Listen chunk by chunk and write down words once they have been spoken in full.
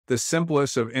The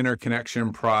simplest of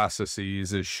interconnection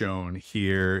processes is shown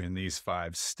here in these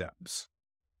 5 steps.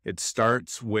 It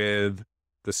starts with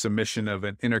the submission of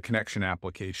an interconnection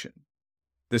application.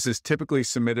 This is typically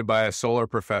submitted by a solar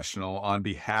professional on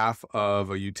behalf of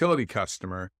a utility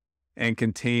customer and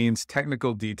contains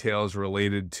technical details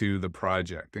related to the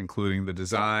project, including the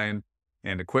design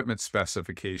and equipment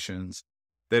specifications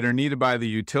that are needed by the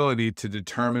utility to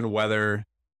determine whether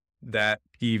that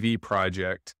PV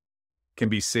project can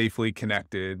be safely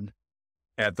connected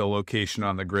at the location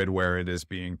on the grid where it is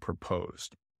being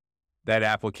proposed. That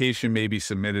application may be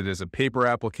submitted as a paper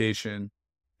application.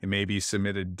 It may be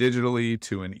submitted digitally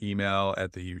to an email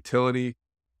at the utility,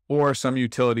 or some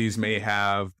utilities may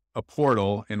have a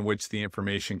portal in which the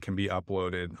information can be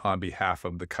uploaded on behalf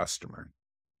of the customer.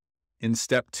 In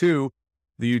step 2,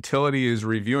 the utility is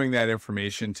reviewing that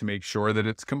information to make sure that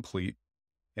it's complete.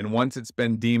 And once it's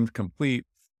been deemed complete,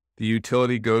 the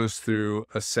utility goes through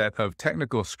a set of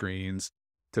technical screens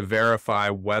to verify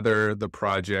whether the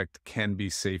project can be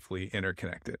safely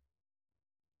interconnected.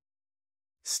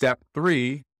 Step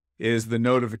 3 is the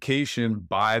notification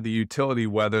by the utility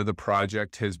whether the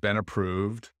project has been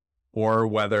approved or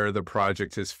whether the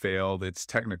project has failed its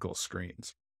technical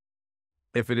screens.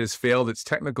 If it has failed its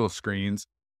technical screens,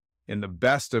 in the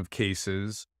best of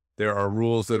cases, there are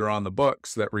rules that are on the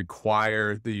books that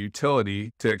require the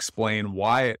utility to explain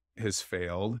why it has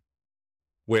failed,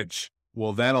 which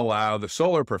will then allow the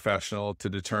solar professional to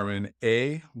determine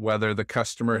A, whether the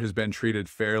customer has been treated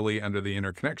fairly under the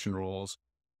interconnection rules,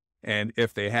 and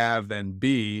if they have, then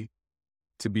B,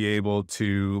 to be able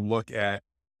to look at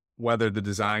whether the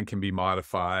design can be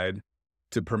modified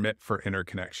to permit for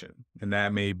interconnection. And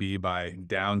that may be by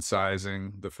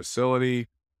downsizing the facility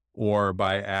or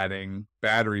by adding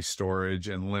battery storage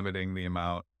and limiting the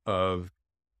amount of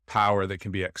power that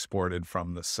can be exported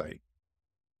from the site.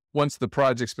 Once the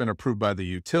project's been approved by the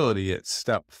utility, at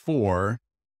step 4,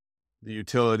 the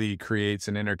utility creates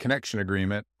an interconnection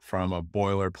agreement from a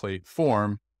boilerplate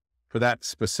form for that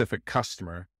specific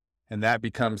customer, and that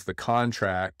becomes the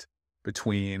contract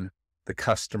between the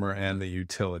customer and the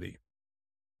utility.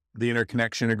 The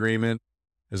interconnection agreement,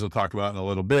 as we'll talk about in a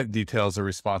little bit, details the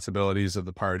responsibilities of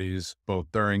the parties both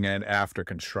during and after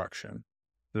construction.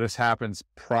 This happens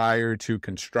prior to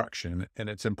construction, and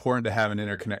it's important to have an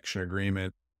interconnection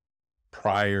agreement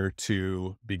prior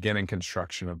to beginning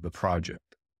construction of the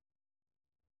project.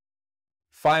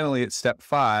 Finally, at step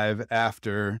 5,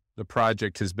 after the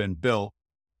project has been built,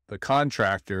 the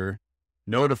contractor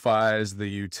notifies the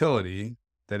utility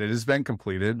that it has been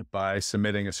completed by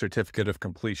submitting a certificate of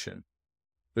completion.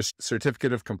 The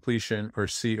certificate of completion, or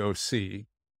COC,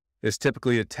 is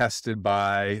typically attested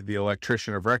by the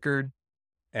electrician of record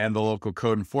and the local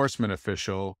code enforcement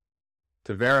official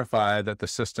to verify that the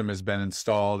system has been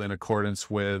installed in accordance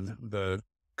with the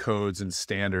codes and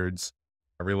standards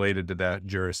related to that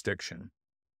jurisdiction.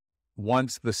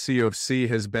 Once the COC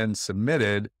has been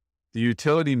submitted, the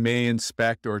utility may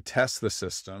inspect or test the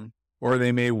system, or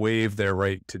they may waive their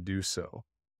right to do so.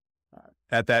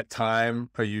 At that time,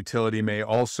 a utility may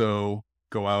also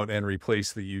go out and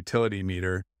replace the utility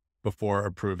meter before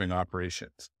approving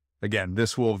operations. Again,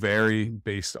 this will vary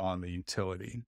based on the utility.